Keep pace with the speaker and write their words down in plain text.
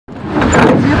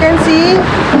can see,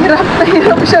 hirap na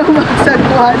hirap siya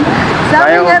magsagwan.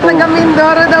 Sabi nga, taga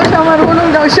Mindoro daw siya,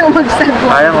 marunong daw siya magsagwan.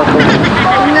 Kaya ko to.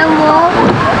 Tingnan mo.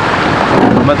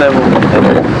 Matay mo.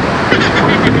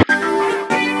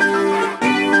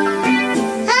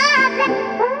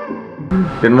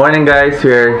 Good morning guys,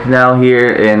 we're now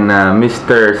here in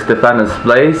Mr. Stefano's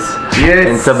place. Yes.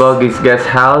 In Sabogi's guest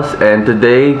house, and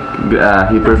today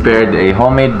he prepared a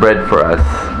homemade bread for us.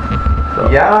 So,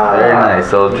 yeah. Very nice,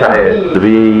 so try it.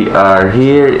 We are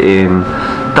here in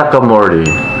Takamori,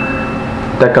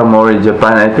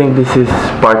 Japan. I think this is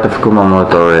part of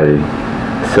Kumamoto already.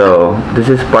 So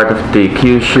this is part of the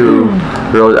Kyushu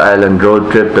Island road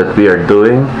trip that we are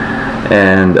doing.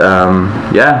 And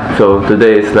yeah, so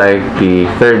today is like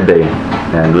the third day,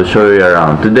 and we'll show you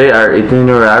around. Today our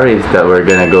itinerary is that we're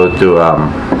gonna go to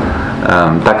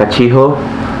Takachiho.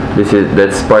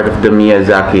 That's part of the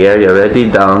Miyazaki area already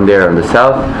down there on the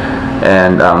south,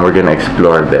 and we're gonna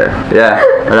explore there. Yeah,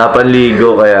 wala pang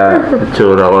ligo kaya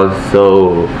tsura ko. So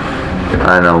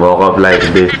woke up like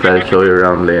this. I'll show you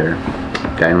around later.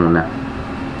 Kain muna.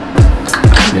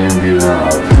 Yan view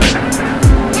na outside.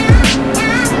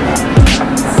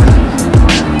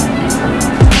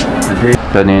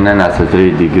 Kanina nasa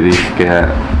 3 degrees, kaya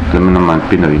alam mo naman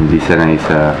Pinoy hindi sanay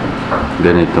sa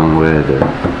ganitong weather.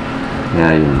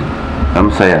 Kaya yun,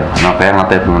 masaya. Kaya nga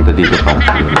tayo pumunta dito para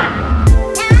siguro.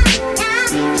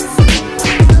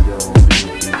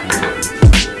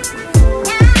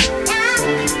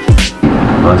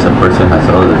 Once a person has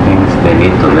all the things they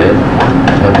need to live,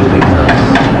 everything else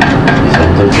is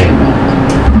entertainment.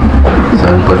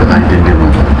 Saan ko nakaintindi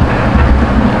mo?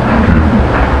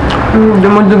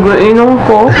 Dumadugo inom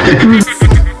ko.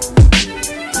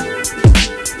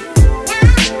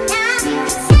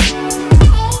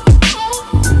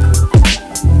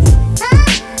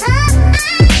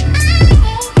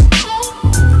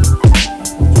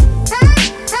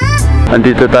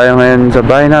 Andito tayo ngayon sa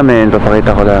bahay namin.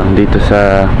 Papakita ko lang dito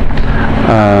sa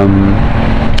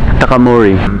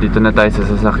Takamori. Dito na tayo sa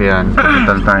sasakyan.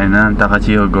 Papunta tayo ng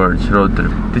Takachiho Gorge road trip.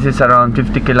 This is around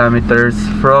 50 kilometers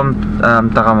from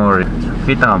Takamori.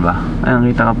 Kita ka ba?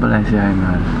 Ayun, kita ka pala si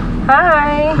Mahal.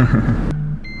 Hi!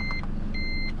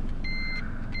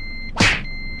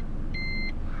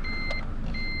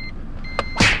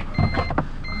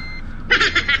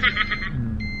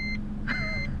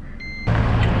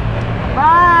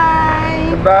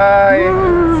 Bye! Bye!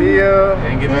 See you!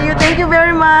 Thank you very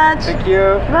much! Thank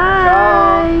you!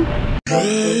 Bye!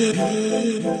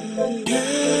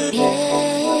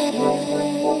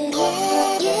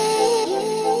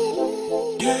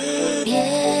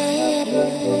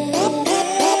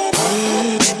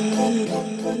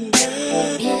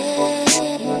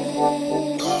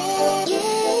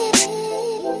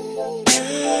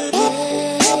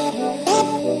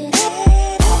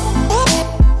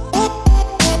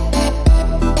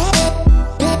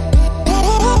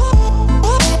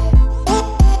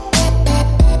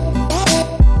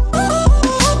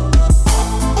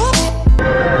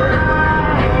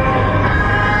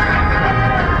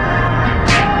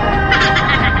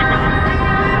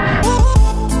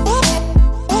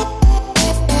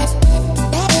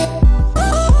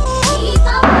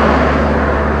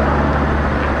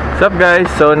 What's up guys?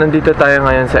 So nandito tayo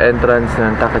ngayon sa entrance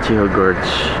ng Takachiho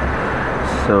Gorge.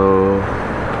 So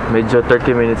medyo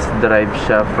 30 minutes drive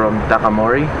siya from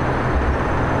Takamori.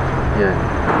 Yan.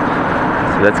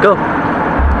 So let's go!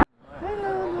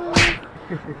 Hello!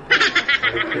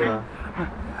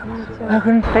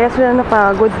 Kaya sila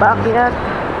napagod pa akyat.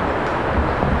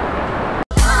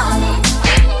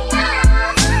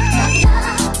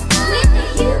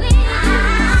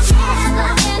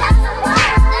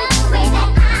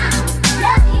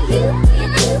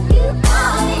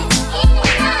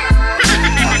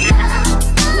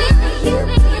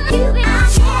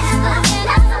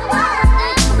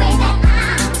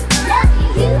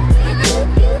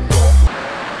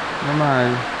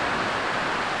 Mahal.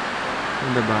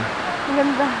 Ganda ba? Ang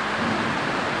ganda.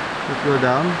 Let's go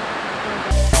down.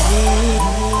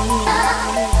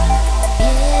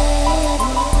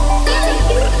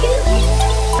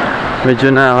 Medyo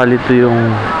nakakalito yung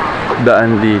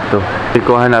daan dito.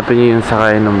 Kung hanapin nyo yung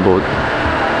sakay ng boat,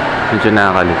 medyo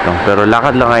nakakalito. Pero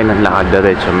lakad lang kayo ng lakad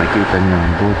diretso, makita nyo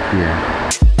yung boat yan.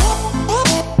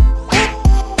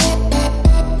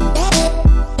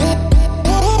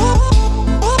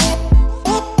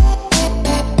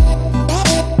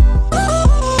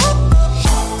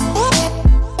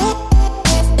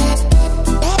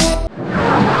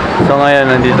 So ngayon,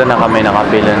 nandito na kami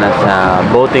nakapila na sa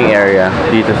boating area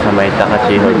dito sa may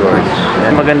Takachiho Gorge.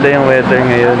 Yan, maganda yung weather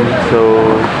ngayon. So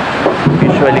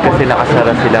Usually kasi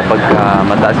nakasara sila pagka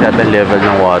mataas yata level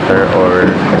ng water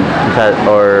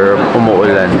or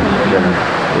umuulan. Ganun.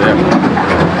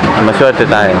 Maswerte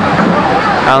tayo.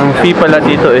 Ang fee pala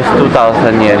dito is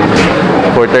 2,000 yen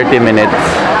for 30 minutes.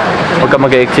 Huwag ka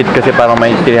mag-exit kasi parang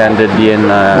may 300 yen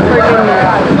na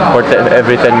for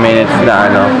every 10 minutes na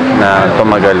na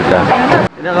tumagal ka.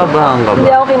 Kinakabahan ka ba? Hindi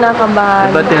ako kinakabahan.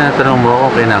 Ba't tinatanong mo ako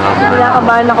kinakabahan?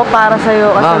 Kinakabahan ako para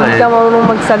sa'yo kasi hindi ka marunong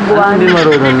magsagwan. Hindi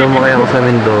marunong, lumaki ako sa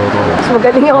Mindoro. Mas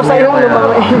magaling ako sa'yo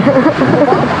lumangoy.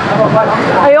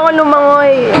 Ayoko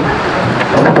lumangoy.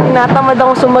 Tinatamad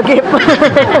akong sumagip.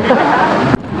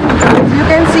 As you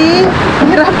can see,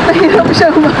 hirap na hirap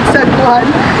siyang magsagwan.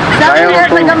 Sabi nga,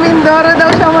 taga Mindoro daw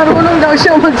siya, marunong daw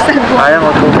siya magsagwan. Kaya ko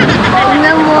to.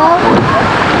 Tingnan mo.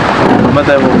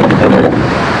 Matay mo.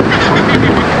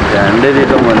 Yan, hindi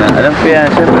dito muna. Alam ko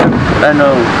yan, syempre,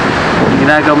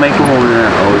 ginagamay ko muna.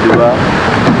 O, di ba?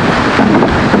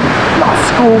 Lakas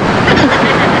ko.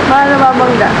 Mahal na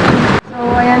babangga. So,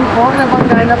 ayan po,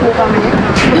 nabangga na po kami.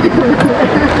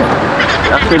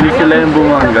 Actually, sila yung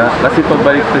bumangga kasi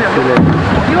pabaliktad sila.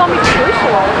 You want me to push?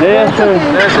 Yeah, sure.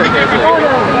 Yes, okay. Oh,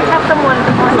 no, you have someone.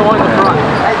 So,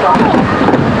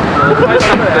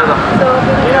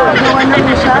 ginagawa na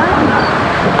mo siya.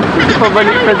 Kasi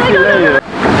pabaliktad sila yun.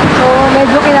 So,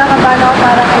 medyo kinakabahan ako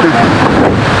para kay Sir.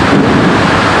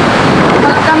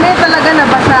 Pag kami talaga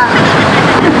nabasa.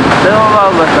 Saan mo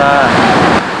mabasa?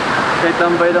 Kaya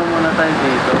tambay lang muna tayo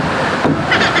dito.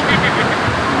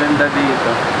 Ganda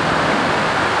dito.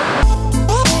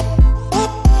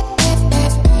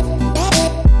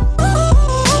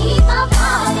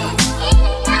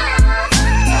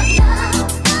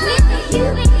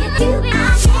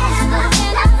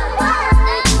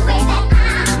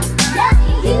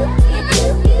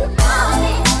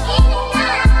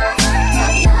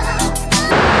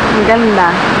 Ang ganda.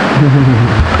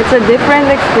 It's a different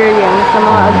experience sa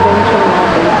mga adventure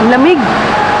natin. Ang lamig.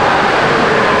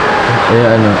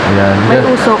 Ayan. May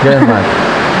usok. Yan, Matt.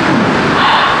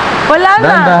 Wala na.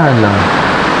 Dahan-dahan lang.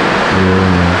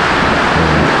 Ayun.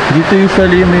 Dito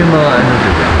usually may mga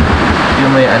diba?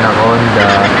 Yung may anaconda.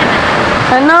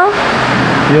 Ano?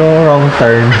 Yung wrong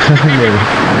turn.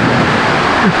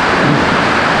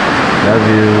 Love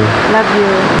you. Love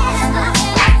you.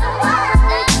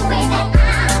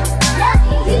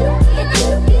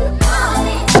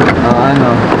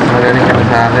 Magaling ka na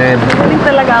sa akin. Magaling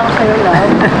talaga ako sa'yo,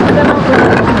 love.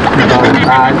 Bakit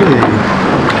tayo eh.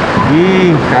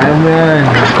 Sige, kaya mo yan.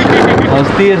 Oh,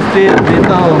 steer,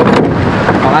 dito.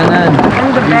 Pakanan. I'm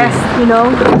the best, you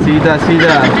know? Sida.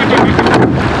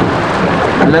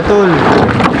 Alatul.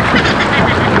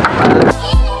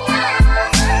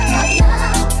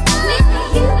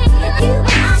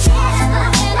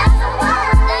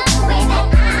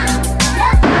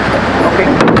 Okay.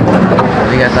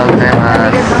 Arigatou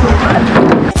gozaimasu.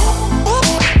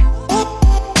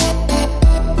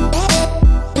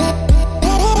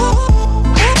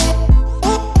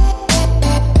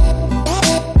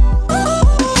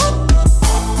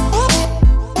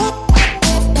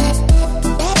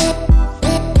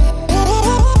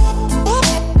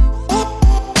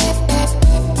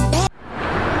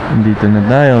 Dito na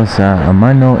tayo sa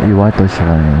Amano Iwata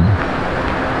Shrine.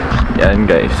 Yan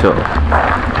guys, so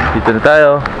dito na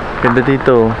tayo. Ganda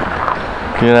dito.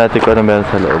 Tingnan natin kung ano meron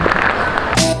sa loob.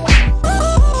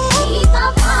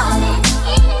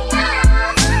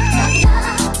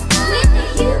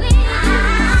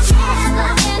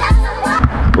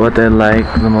 What I like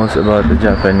the most about the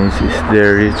Japanese is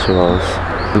their rituals.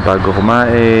 Bago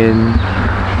kumain,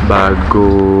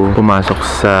 bago pumasok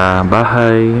sa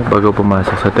bahay, bago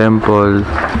pumasok sa temple.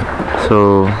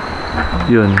 So,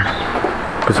 yun.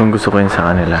 Gustong-gusto ko yun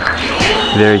sa kanila.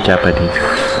 Very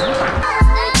Japanese.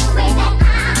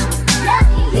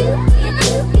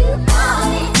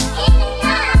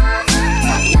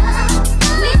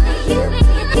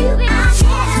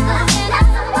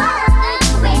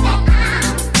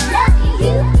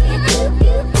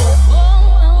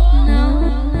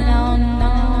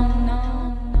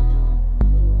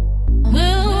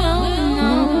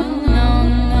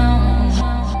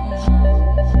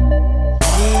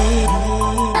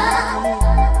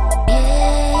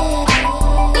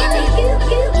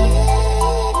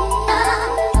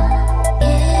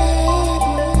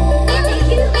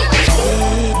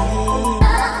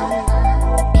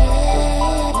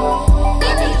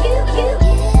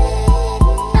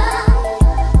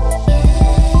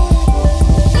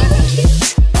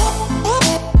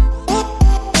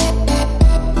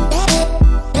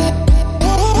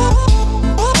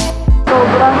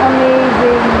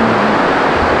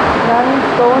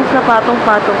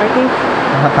 Patong-patong. I think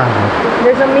Nakakatakot.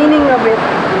 There's a meaning of it.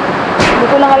 Hindi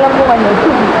ko lang alam kung ano.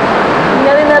 Hindi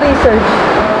na rin na-research.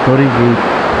 Corrigate.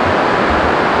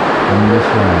 On this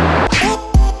one.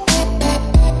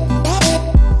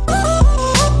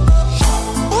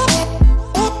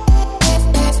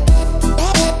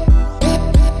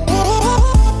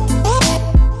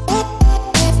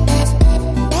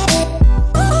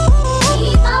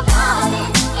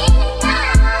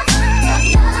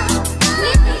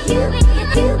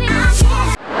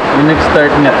 Yung nag-start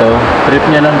niya to, trip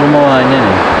niya lang gumawa niyan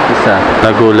eh. Isa.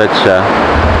 Nagulat siya.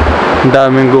 Ang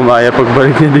daming gumaya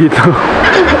pagbalik niya dito.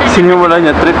 Sinimula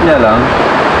niya, trip niya lang.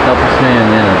 Tapos ngayon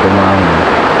yan, tumama.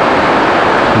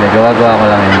 Hindi, gawa-gawa ko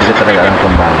lang yun. Hindi ko talaga alam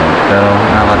kung bakit. Pero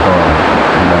nakakatawa.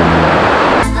 Ang dami.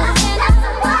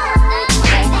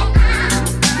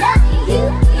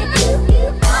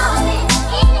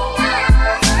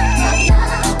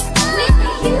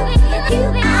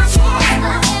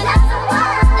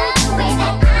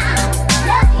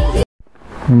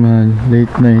 Man,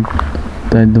 late night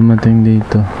tayo dumating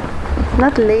dito.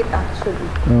 Not late actually.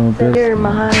 Oh, plus, Pero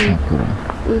mahal.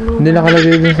 hindi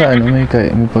nakalagay din sa ano, may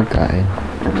pagkain.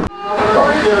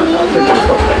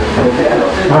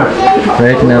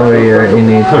 Right now we are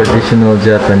in a traditional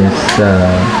Japanese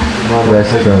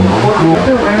restaurant.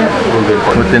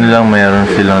 Buti nilang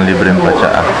mayroon silang libreng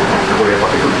patsaa.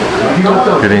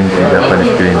 Green tea,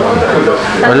 Japanese green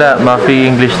tea. Wala, mafi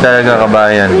English talaga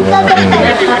kabayan. Walang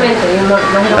English.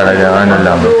 Talaga ano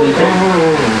lang.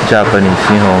 Japanese,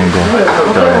 Nihongo.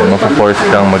 So, mapaforce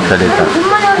kang magsalita.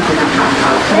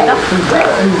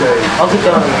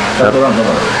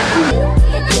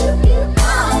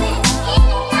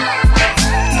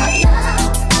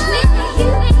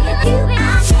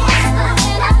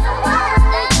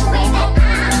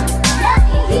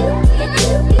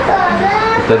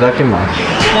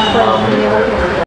 Itadakimasu.